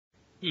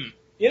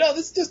You know,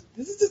 this is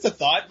just a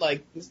thought,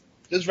 like,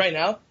 just right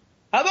now.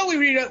 How about we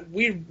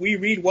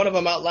read one of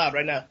them out loud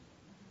right now?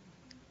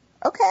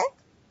 Okay.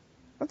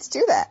 Let's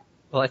do that.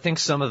 Well, I think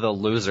some of the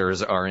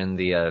losers are in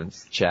the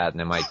chat, and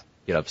they might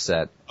get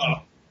upset.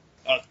 Oh,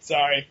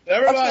 sorry.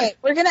 Never mind. Okay,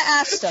 we're gonna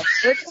ask them.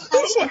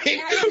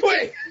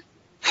 Wait.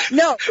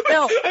 No.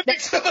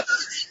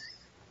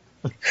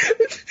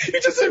 You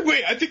just said,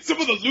 wait, I think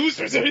some of the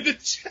losers are in the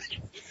chat.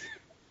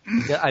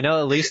 Yeah, I know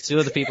at least 2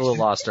 of the people who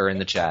lost are in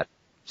the chat.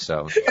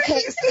 So.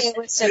 Okay,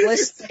 listen.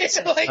 Let's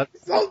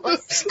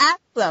ask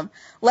them.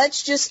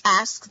 Let's just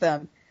ask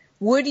them.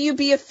 Would you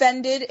be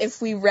offended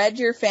if we read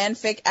your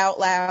fanfic out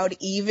loud,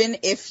 even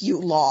if you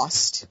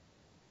lost?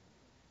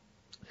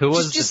 Who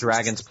was the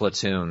Dragon's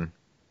Platoon?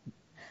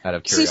 Out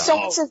of curiosity. See,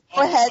 someone says,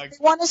 go ahead. They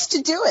want us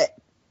to do it.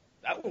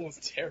 That one was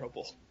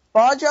terrible.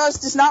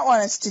 Balljaws does not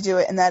want us to do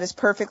it, and that is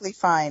perfectly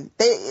fine.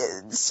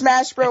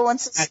 Smash Bro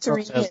wants us to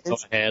read his. Go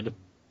ahead.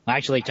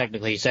 Actually,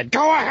 technically, he said,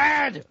 go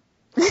ahead!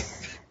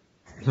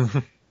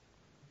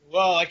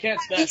 Well, I can't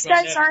smash These my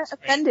guys head. aren't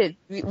offended.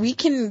 We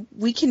can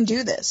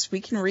do this. We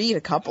can read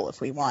a couple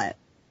if we want.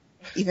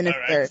 Even if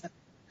they're...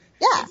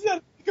 Yeah. I just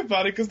gotta think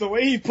about it, because the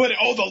way he put it,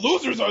 the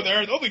losers are there,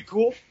 that'll be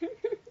cool.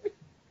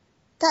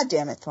 God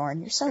damn it,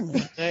 Thorn, you're so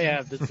mean. They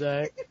have to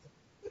say.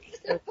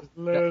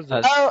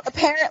 Oh,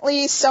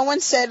 apparently someone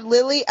said,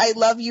 Lily, I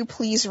love you,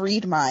 please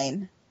read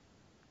mine.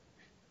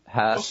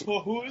 How's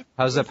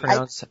that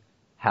pronounced?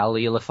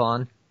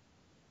 Halilafon?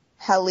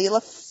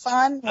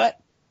 Halilafon? What?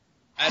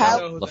 I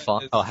don't know who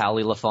that is. Oh,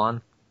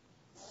 Halilafon?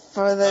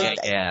 For the...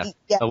 Yeah.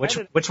 Oh,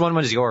 which one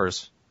was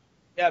yours?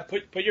 Yeah,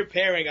 put your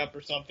pairing up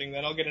or something,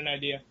 then I'll get an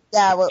idea.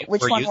 Yeah,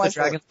 which one Were you the was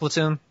Dragon's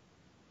Platoon?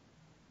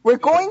 We're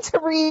going to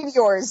read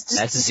yours.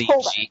 Just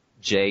hold on.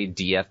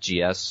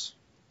 SZGJDFGS.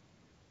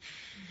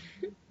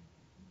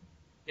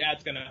 Yeah,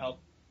 it's gonna help.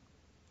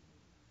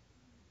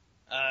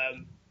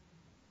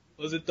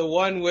 Was it the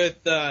one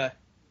with the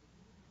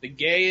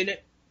gay in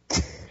it?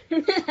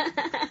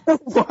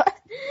 What?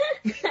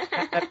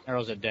 That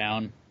narrows it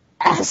down.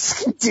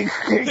 Ask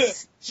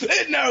Chris.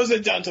 It narrows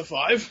it down to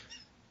 5.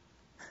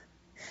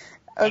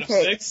 Out of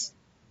Okay. 6.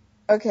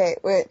 Okay,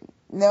 wait.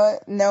 No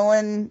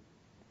one...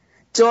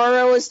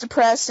 Doro is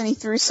depressed and he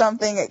threw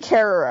something at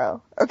Karoro.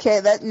 Okay,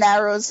 that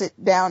narrows it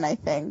down, I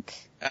think.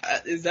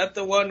 Is that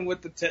the one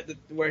with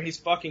where he's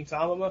fucking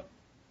Tamama?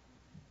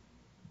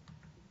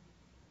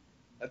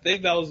 I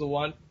think that was the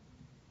one.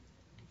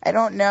 I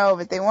don't know,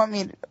 but they want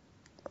me to...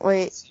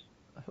 Wait.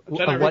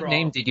 What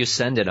name did you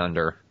send it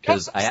under?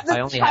 Because I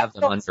only have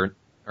them under,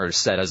 or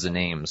set as the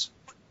names.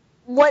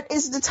 What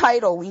is the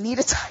title? We need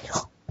a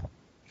title.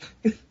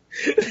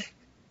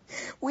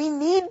 We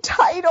need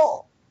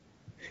title.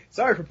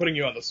 Sorry for putting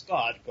you on the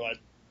spot, but...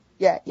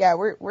 Yeah,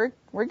 we're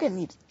gonna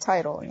need a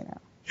title, you know.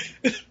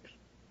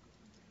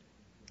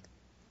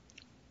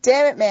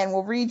 Damn it, man,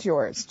 we'll read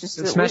yours.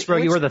 Just Smash Bro,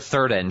 you were the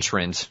 3rd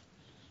entrant.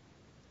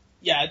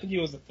 Yeah, I think he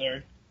was the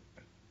 3rd.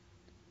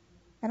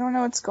 I don't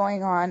know what's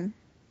going on.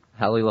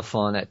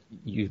 Halilafon at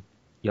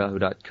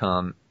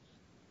yahoo.com.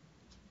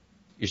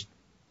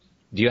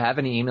 Do you have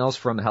any emails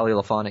from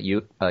Halilafon at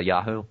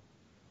Yahoo?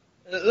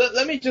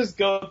 Let me just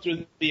go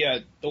through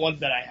the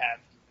ones that I have,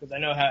 because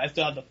I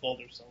still have the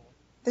folder somewhere.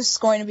 This is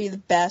going to be the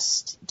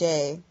best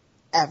day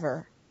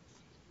ever.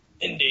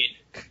 Indeed.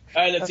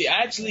 Alright, let's see.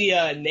 I actually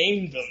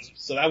named them,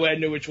 so that way I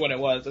knew which one it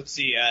was. Let's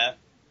see.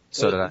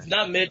 So did I. It's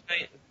not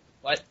Midnight.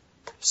 What?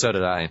 So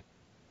did I.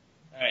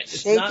 Alright,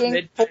 it's not Shaking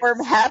Midnight.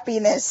 for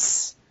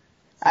happiness.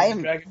 I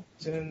am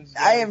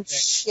Dragon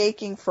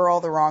shaking for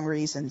all the wrong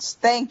reasons.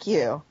 Thank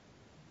you.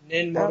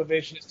 Nin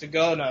motivation is to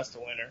go, no, that's the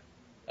winner.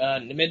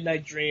 The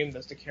Midnight Dream,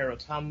 that's the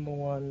Karotama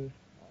one.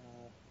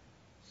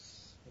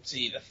 Let's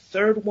see, the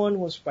 3rd one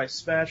was by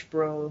Smash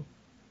Bro.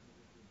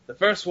 The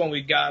first one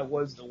we got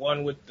was the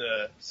one with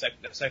the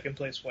second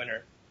place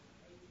winner.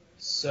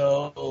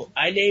 So,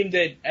 I named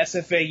it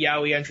SFA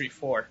Yaoi Entry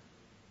 4.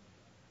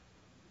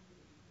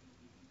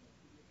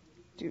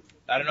 Dude,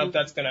 I don't know if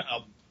that's gonna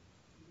help.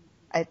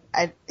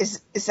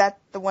 Is that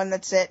the one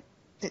that's it?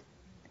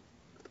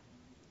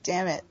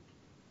 Damn it.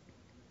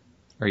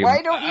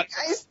 Why don't you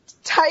guys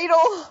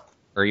title?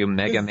 Are you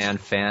Mega Man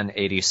Fan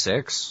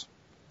 86?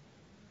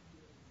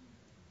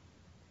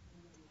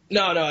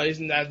 No, that's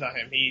not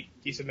him.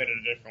 He submitted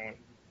a different one.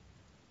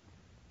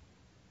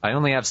 I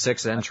only have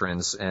 6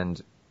 entrants,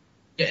 and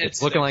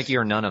it's looking 6. like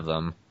you're none of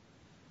them.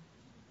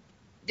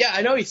 Yeah,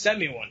 I know he sent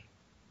me one,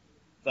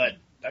 but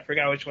I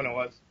forgot which one it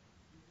was.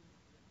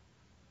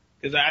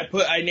 Because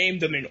I named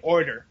them in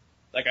order.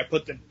 Like, I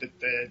put the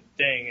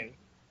thing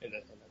in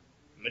the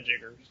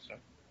majigger, so.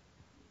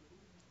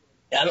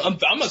 Yeah,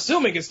 I'm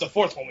assuming it's the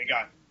 4th one we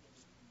got.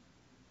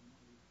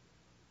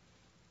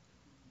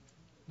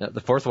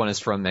 The 4th one is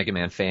from Mega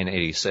Man Fan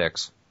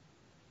 86.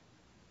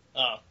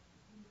 Oh.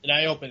 And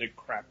I opened it,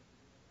 crap.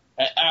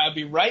 I'll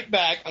be right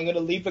back. I'm gonna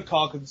leave the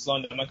call because it's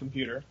on my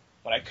computer.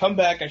 When I come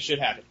back, I should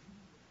have it.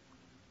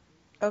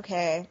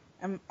 Okay.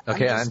 I'm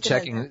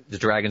checking the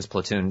Dragon's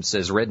Platoon. It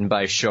says written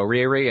by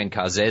Shoriri and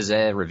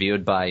Kazeze,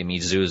 reviewed by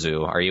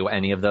Mizuzu. Are you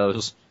any of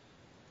those?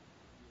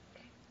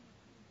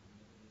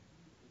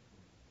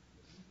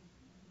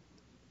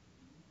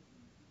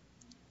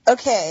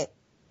 Okay.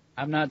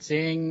 I'm not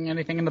seeing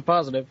anything in the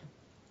positive.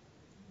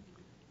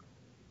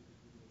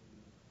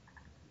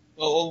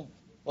 Well,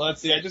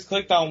 let's see. I just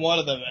clicked on one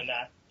of them, and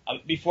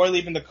before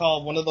leaving the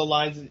call, one of the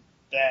lines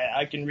that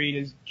I can read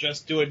is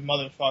 "Just do it,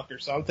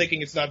 motherfucker." So I'm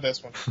thinking it's not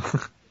this one.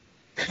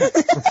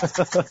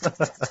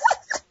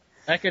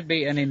 That could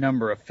be any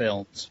number of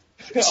films.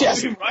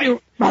 Just right.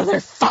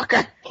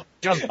 motherfucker.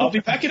 I'll be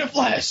back in a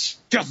flash.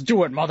 Just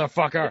do it,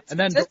 motherfucker! And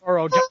then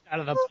Doro jumped out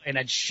of the plane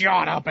and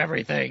shot up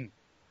everything.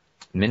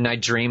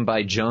 Midnight Dream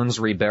by Jones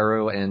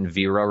Ribeiro and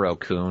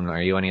Viroro-kun.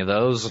 Are you any of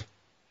those?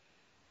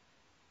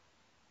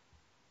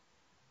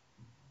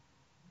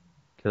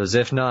 Because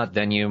if not,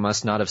 then you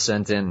must not have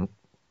sent in...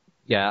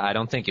 Yeah, I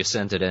don't think you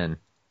sent it in.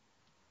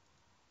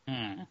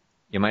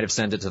 You might have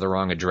sent it to the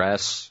wrong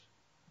address.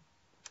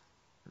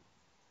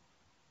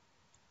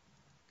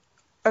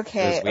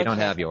 Okay. Because we don't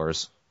have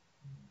yours.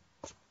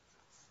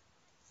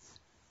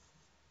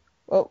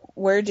 Well,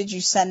 where did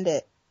you send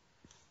it?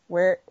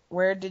 Where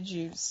did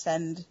you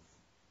send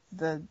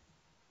the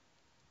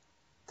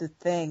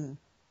thing?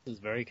 This is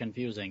very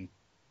confusing.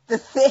 The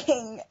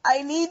thing!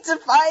 I need to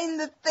find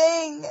the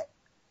thing!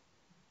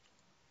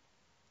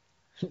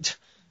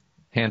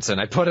 Hanson,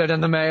 I put it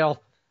in the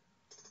mail.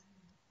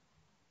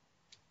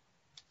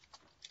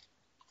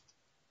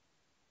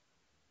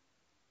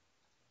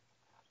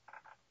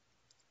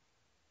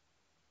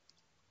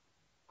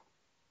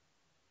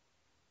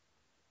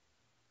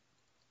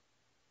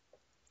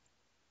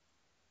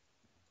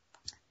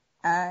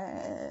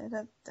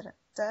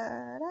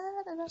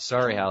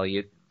 Sorry,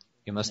 Hallie,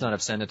 you must not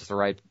have sent it to the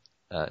right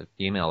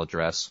email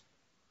address.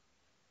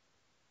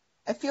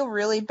 I feel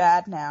really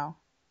bad now.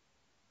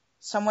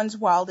 Someone's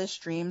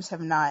wildest dreams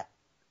have not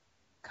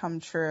come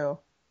true.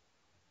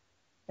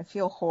 I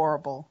feel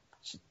horrible.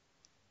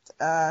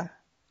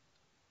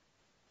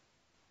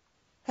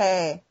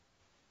 Hey.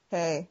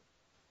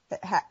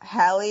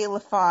 Hallie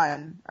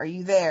LaFawn, are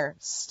you there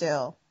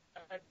still?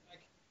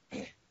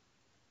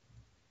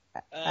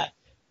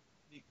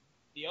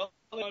 The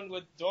only one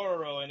with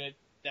Dororo in it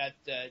that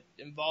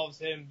involves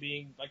him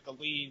being like the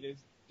lead is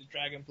the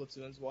Dragon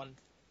Platoon's one.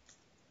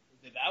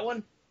 Is it that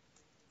one?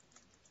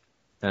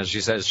 And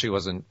she says she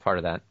wasn't part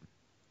of that.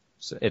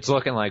 So it's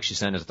looking like she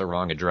sent it to the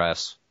wrong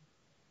address.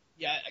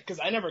 Yeah, because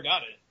I never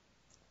got it.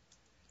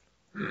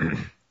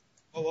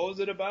 Well, what was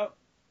it about?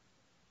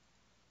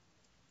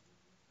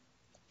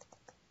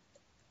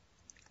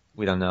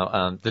 We don't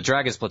know. The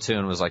Dragon's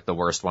Platoon was like the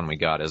worst one we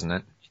got, isn't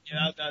it?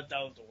 Yeah, that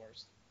was the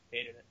worst.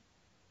 Hated it.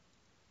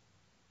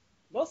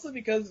 Mostly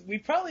because we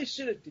probably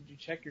should have... Did you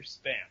check your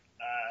spam?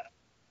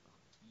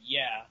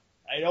 Yeah.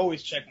 I'd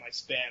always check my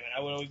spam, and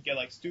I would always get,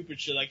 like, stupid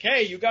shit like,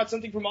 hey, you got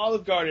something from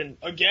Olive Garden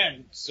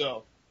again,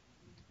 so,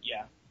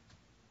 yeah.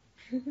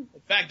 In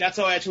fact, that's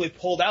how I actually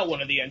pulled out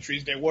one of the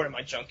entries. They were in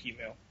my junk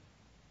email.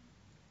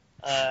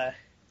 Let's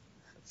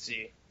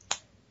see.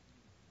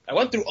 I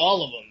went through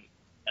all of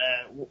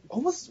them.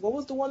 What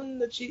was the one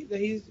that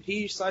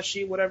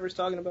he/she whatever is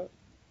talking about?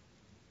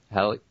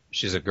 Hallie,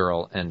 she's a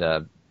girl,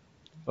 and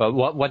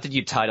what did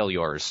you title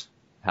yours,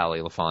 Hallie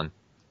LaFawn?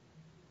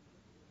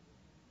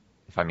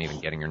 If I'm even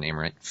getting your name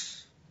right.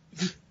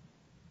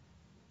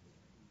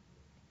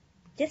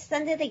 Just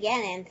send it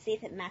again and see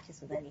if it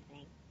matches with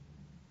anything.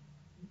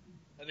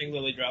 I think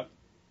Lily dropped.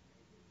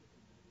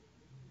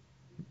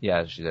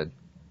 Yeah, she did.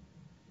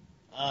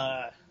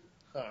 I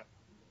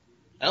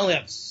only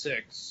have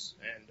 6,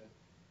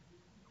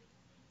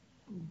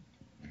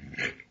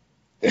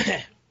 and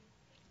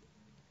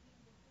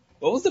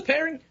what was the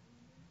pairing?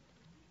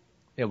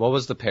 Yeah, what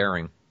was the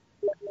pairing?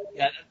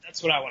 Yeah,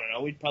 that's what I want to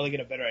know. We'd probably get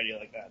a better idea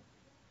like that.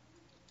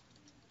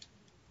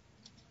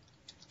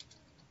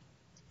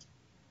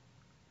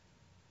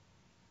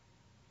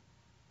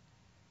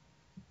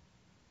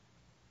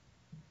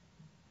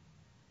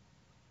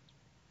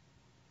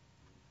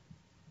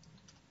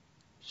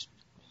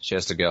 She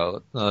has to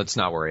go. Let's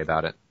not worry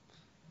about it.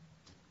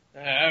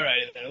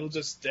 Alright, then we'll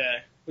just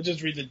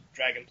read the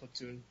Dragon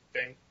Platoon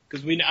thing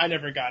because I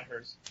never got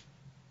hers.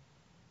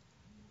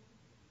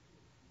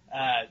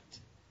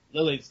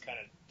 Lily's kind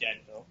of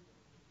dead though.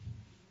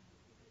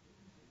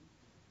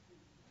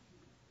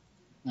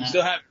 You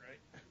still have it,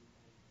 right?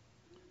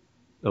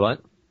 The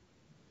what?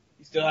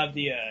 You still have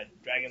the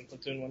Dragon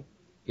Platoon one?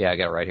 Yeah, I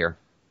got it right here.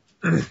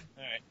 Alright.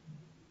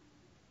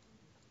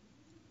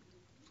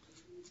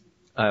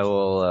 I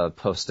will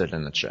post it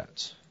in the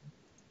chat.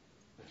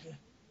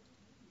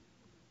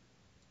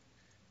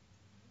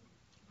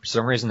 For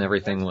some reason,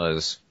 everything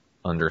was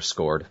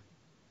underscored.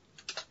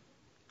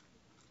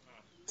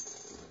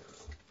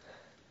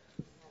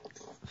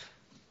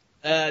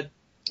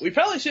 We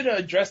probably should have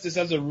addressed this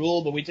as a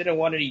rule, but we didn't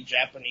want any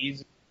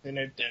Japanese in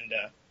it,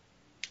 and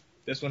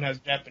this one has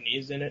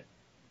Japanese in it.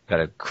 Got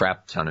a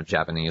crap ton of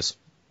Japanese.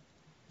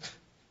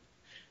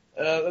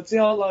 Let's see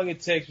how long it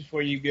takes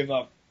before you give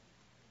up.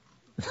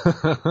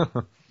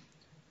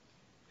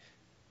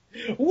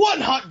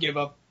 One hot give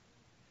up.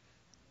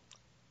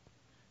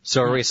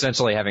 So are we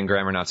essentially having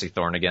Grammar Nazi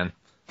Thorn again?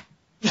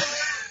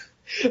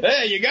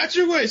 Hey, you got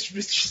your wish,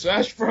 Mr.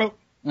 Smash Bro.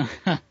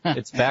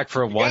 It's back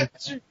for one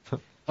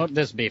Won't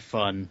this be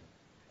fun?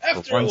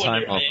 After one a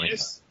time wonder, only.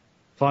 Hayes.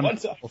 Fun One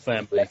time. for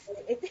family.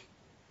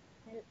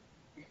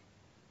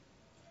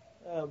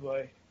 Oh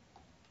boy.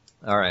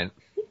 All right.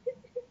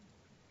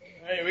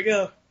 Alright, here we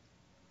go.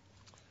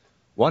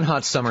 One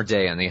hot summer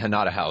day in the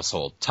Hanada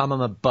household,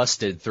 Tamama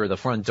busted through the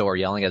front door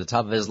yelling at the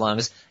top of his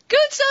lungs,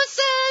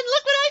 "Gutso-san,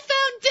 look what I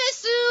found,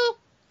 Desu!"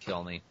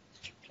 Kill me.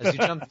 As he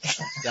jumped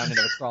down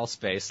into the crawl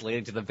space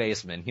leading to the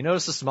basement, he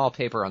noticed a small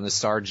paper on the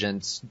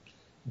sergeant's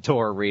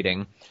door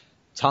reading,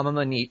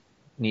 "Tamama ni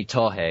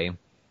Tohei.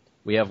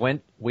 We have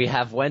went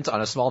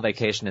on a small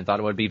vacation and thought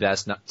it would be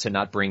best to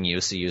not bring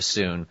you. See you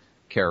soon,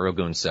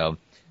 Karagunso."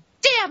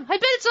 Damn, I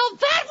bet it's all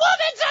that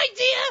woman's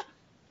idea!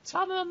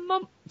 Tamama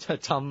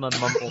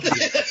mumbled.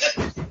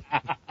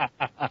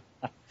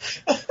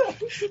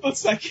 1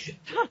 second.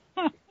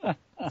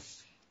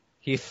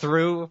 He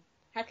threw...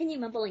 How can you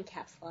mumble in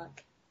caps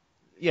lock?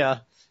 Yeah.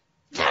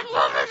 That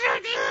woman's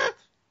idea!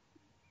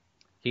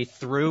 He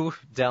threw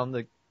down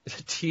the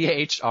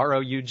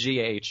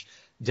THROUGH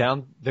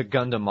down the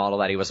Gundam model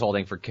that he was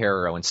holding for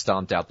Karo and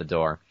stomped out the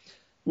door.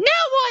 Now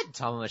what?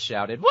 Tamama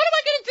shouted. What am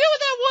I going to do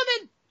with that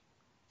woman?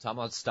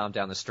 Tamama stomped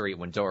down the street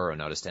when Doro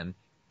noticed him.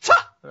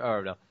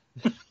 Oh, no.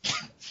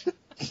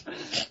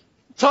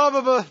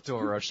 Tamama,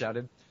 Doro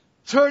shouted.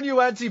 Turn you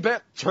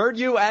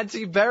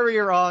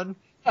anti-barrier on.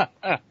 Oh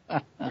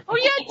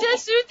yeah,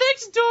 Desu,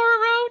 thanks,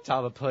 Doro.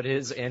 Tama put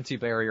his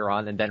anti-barrier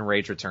on and then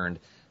rage returned.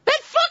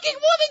 That fucking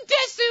woman,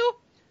 Desu!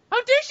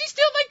 How dare she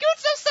steal my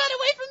Gutso-san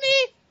away from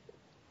me!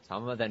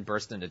 Tamama then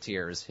burst into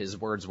tears. His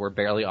words were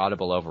barely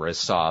audible over his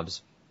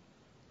sobs.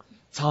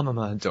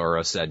 Tamama,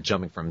 Doro said,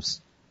 jumping from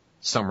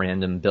some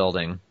random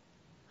building.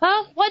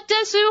 Huh? What,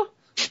 Desu?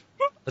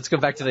 Let's go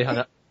back to the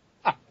Hanada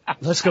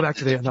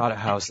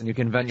house, and you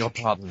can vent your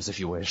problems if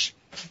you wish.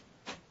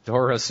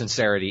 Doro's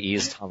sincerity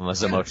eased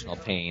Tamama's emotional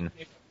pain.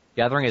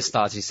 Gathering his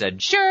thoughts, he said,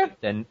 "Sure."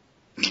 Then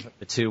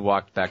the two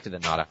walked back to the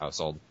Hanada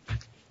household.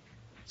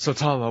 So,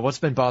 Tamama, what's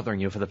been bothering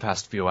you for the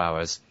past few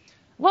hours?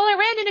 Well, I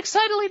ran in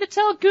excitedly to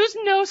tell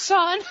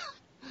Guzno-san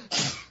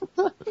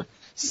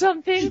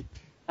something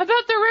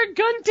about the rare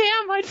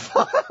Gundam I'd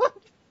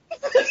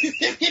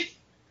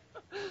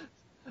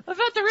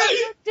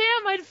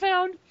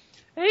found.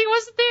 And he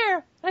wasn't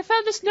there. I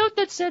found this note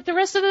that said the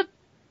rest of the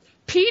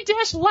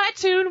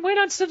P-Latoon went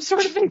on some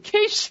sort of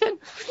vacation.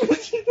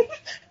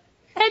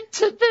 And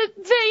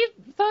they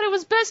thought it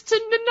was best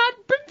to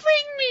not bring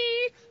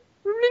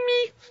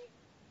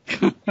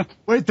me.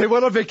 Wait, they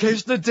went on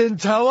vacation and didn't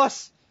tell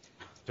us?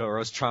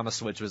 Doro's trauma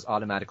switch was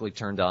automatically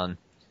turned on.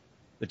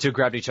 The two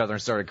grabbed each other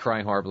and started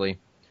crying horribly.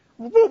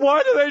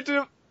 Why do they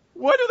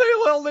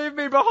all leave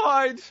me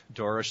behind?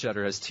 Doro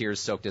shuddered as tears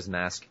soaked his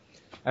mask.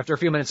 After a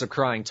few minutes of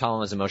crying,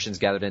 Tamama's emotions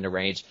gathered into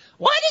rage.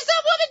 Why does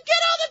that woman get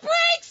all the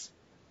breaks?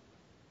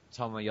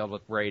 Tamama yelled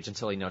with rage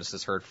until he noticed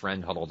his hurt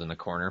friend huddled in the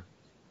corner.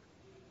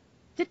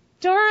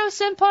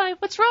 Doro-senpai,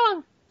 what's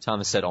wrong?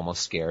 Tamama said,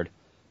 almost scared.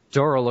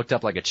 Doro looked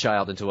up like a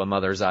child into a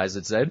mother's eyes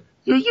and said,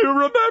 "You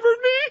remembered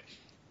me?"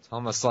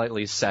 Tamama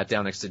slightly sat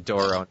down next to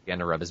Doro and began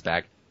to rub his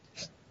back.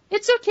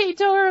 It's okay,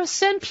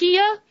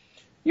 Doro-senpai.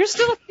 You're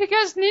still a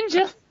kick-ass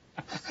ninja.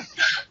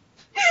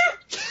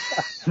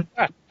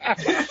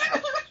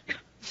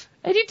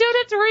 And you don't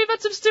have to worry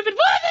about some stupid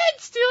woman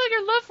stealing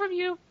her love from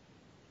you.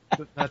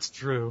 That's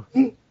true.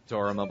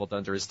 Doro mumbled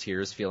under his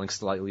tears, feeling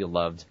slightly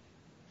loved.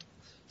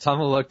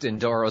 Tama looked in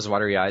Doro's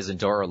watery eyes, and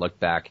Doro looked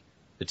back.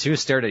 The two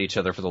stared at each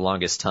other for the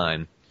longest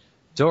time.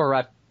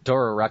 Doro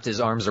wrapped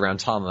his arms around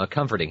Tama,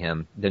 comforting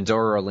him. Then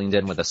Doro leaned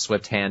in with a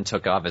swift hand,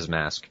 took off his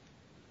mask,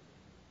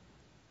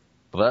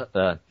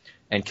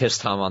 and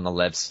kissed Tama on the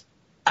lips.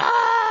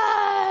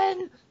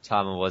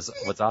 Tama was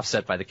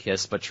offset by the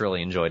kiss, but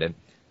truly enjoyed it.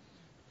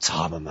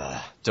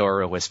 Tamama,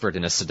 Doro whispered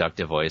in a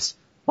seductive voice.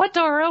 What,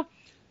 Doro?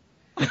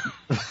 Would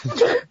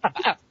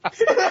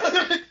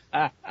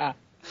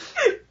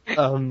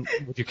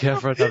you care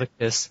for another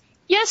kiss?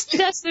 Yes,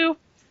 Desu.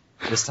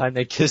 This time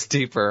they kissed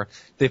deeper.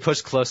 They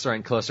pushed closer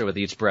and closer with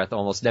each breath,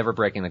 almost never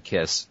breaking the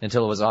kiss,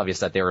 until it was obvious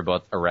that they were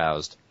both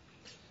aroused.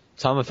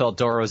 Tama felt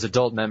Doro's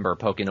adult member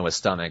poke into his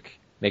stomach,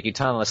 making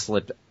Tama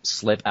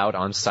slip out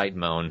on sight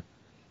moan.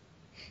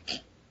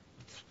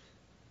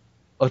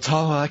 Oh,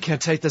 Tama, I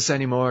can't take this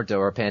anymore,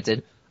 Doro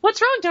panted.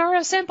 What's wrong,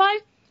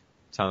 Doro-senpai?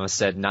 Tama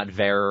said, not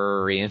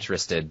very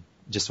interested,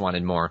 just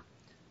wanted more.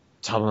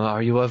 Tama,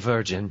 are you a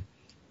virgin?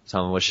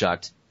 Tama was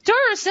shocked.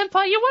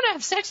 Doro-senpai, you want to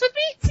have sex with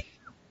me?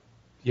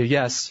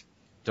 Yes.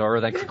 Doro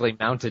then quickly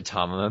mounted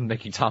Tama,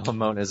 making Tama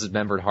moan as his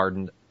member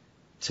hardened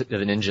to the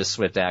ninja's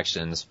swift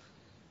actions.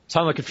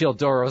 Tama could feel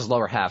Doro's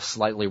lower half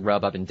slightly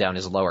rub up and down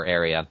his lower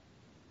area.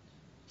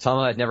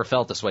 Tama had never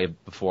felt this way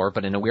before,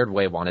 but in a weird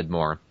way wanted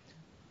more.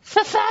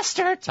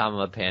 Faster!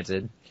 Tama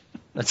panted.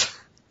 That's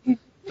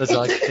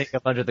all I could think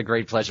of under the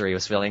great pleasure he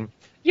was feeling.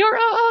 You're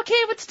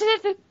okay with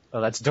the... Oh,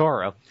 that's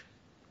Doro.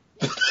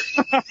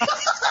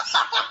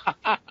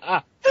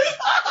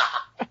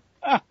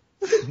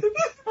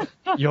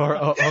 You're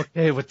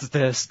okay with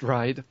this,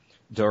 right?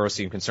 Doro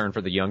seemed concerned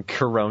for the young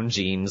Kuron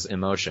Jean's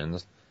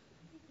emotions.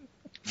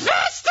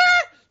 Faster!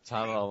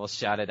 Tama almost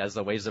shouted as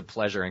the waves of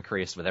pleasure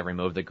increased with every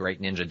move the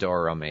great ninja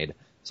Dororo made.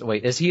 So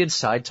wait, is he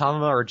inside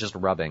Tama or just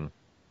rubbing?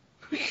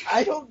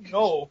 I don't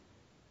know.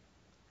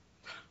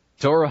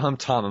 Dororo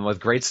humped Tama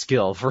with great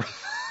skill for...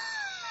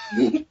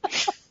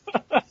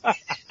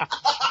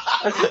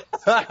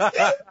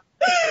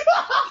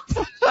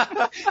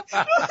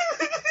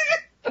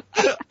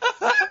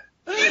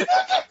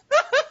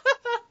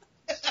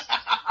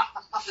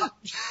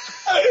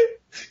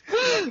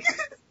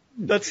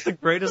 That's the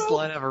greatest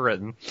line ever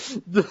written.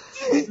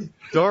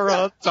 Dororo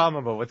humped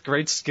Tamama with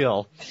great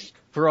skill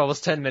for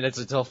almost 10 minutes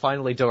until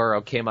finally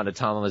Dororo came onto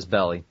Tamama's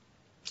belly.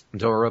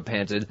 Dororo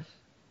panted,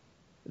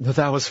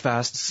 "That was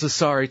fast. So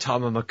sorry,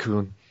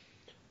 Tamama-kun."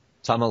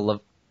 Tama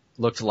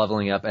looked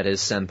leveling up at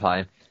his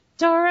senpai.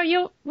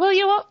 Dororo, will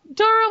you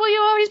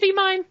always be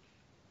mine?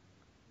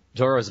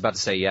 Dororo was about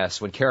to say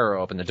yes when Kero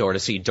opened the door to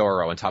see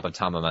Dororo on top of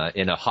Tamama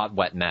in a hot,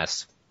 wet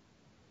mess.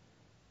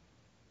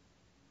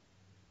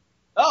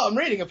 Oh, I'm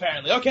reading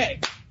apparently. Okay.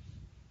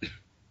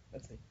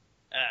 Let's see.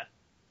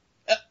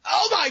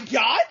 Oh my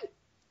god!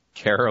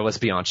 Kero was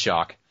beyond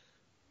shock.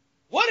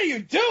 What are you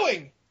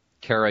doing?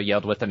 Kero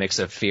yelled with a mix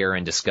of fear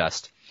and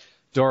disgust.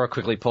 Dororo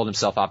quickly pulled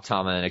himself off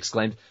Tama and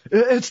exclaimed,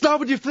 "It's not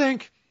what you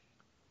think!"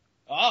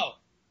 Oh.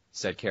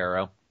 Said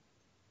Kero.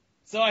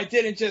 So I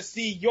didn't just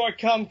see your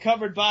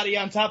cum-covered body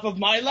on top of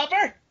my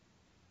lover?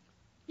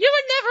 You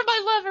were never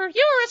my lover.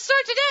 You were a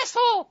sergeant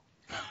asshole.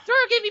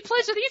 Dororo gave me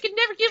pleasure that you could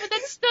never give with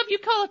that stub you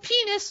call a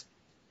penis.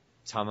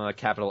 Tama,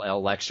 capital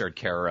L, lectured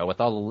Kero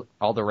with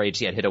all the rage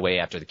he had hid away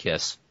after the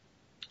kiss.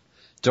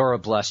 Dororo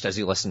blushed as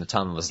he listened to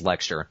Tama's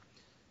lecture.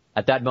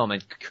 At that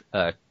moment,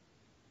 I'm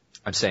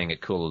saying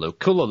it, Kululu.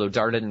 Kululu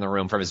darted in the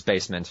room from his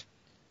basement.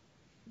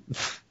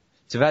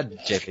 Too bad,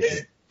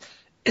 JP.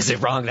 Is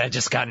it wrong that I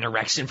just got an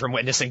erection from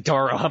witnessing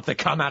Dororo hump the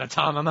cum out of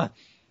Tamama?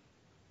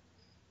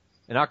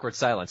 An awkward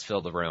silence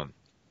filled the room.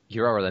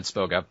 Urora then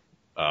spoke up.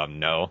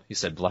 No, he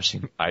said,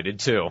 blushing. I did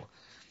too.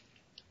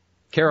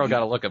 Kero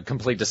got a look of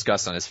complete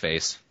disgust on his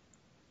face.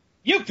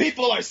 You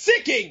people are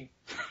sicking!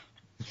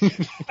 Oh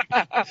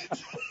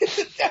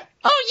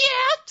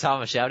yeah?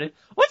 Tama shouted.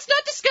 What's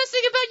not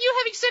disgusting about you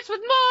having sex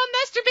with Mom,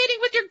 masturbating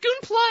with your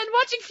goonpla, and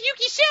watching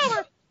Fuyuki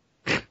shower?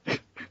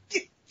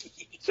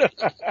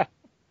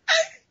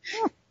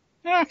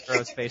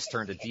 Kero's face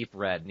turned a deep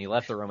red, and he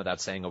left the room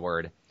without saying a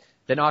word.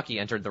 Then Aki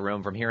entered the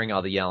room from hearing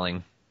all the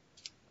yelling.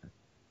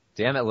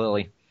 Damn it,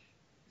 Lily.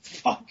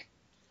 Fuck.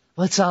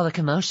 What's all the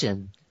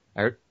commotion?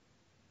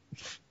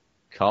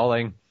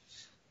 Calling.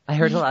 I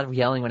heard a lot of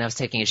yelling when I was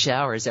taking a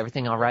shower. Is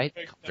everything all right?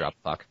 Drop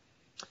fuck.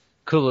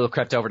 Kulu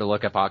crept over to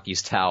look up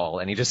Aki's towel,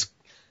 and just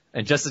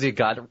as he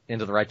got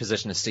into the right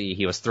position to see,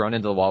 he was thrown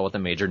into the wall with a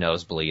major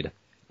nosebleed.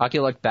 Aki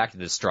looked back at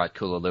the distraught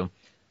Kululu.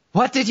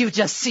 What did you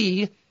just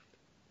see?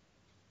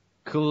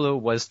 Kulu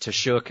was too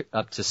shook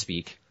up to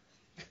speak.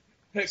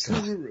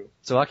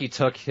 So Aki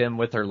took him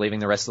with her, leaving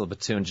the rest of the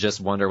platoon to just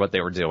wonder what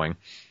they were doing.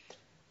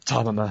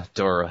 Tamama.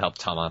 Dororo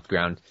helped Tama off the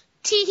ground.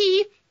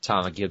 Tee-hee.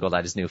 Tama giggled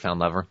at his newfound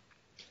lover.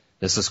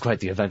 This was quite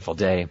the eventful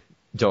day.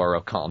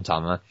 Dororo calmed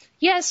Tama.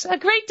 Yes, a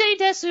great day,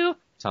 Desu.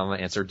 Tama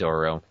answered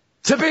Dororo.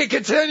 To be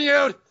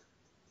continued!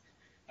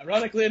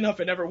 Ironically enough,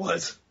 it never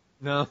was.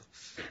 No.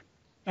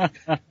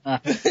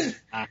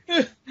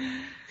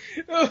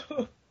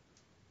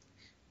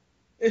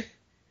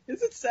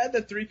 Is it sad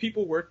that 3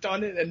 people worked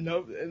on it and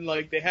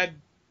they had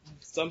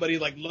somebody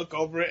look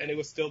over it and it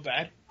was still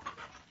bad?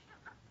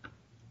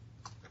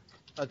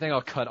 I think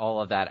I'll cut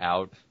all of that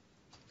out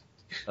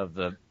of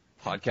the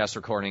podcast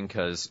recording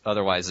because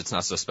otherwise it's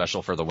not so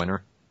special for the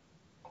winner.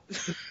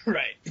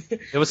 Right.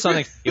 It was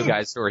something you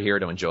guys who are here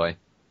to enjoy.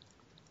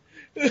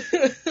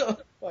 Oh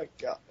my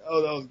god.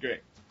 Oh, that was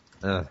great.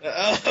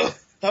 That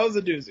was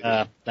a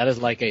doozy. That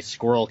is like a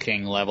Squirrel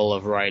King level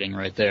of writing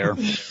right there.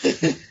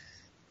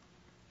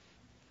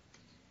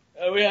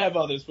 We have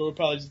others, but we're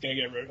probably just gonna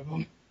get rid of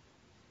them.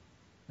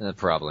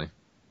 Probably.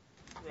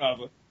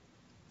 Probably.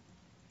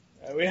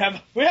 We have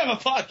a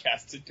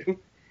podcast to do.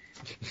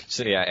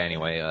 So yeah,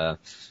 anyway,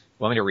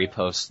 want me to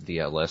repost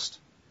the list?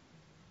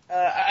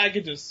 I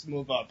could just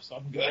move up, so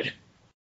I'm good.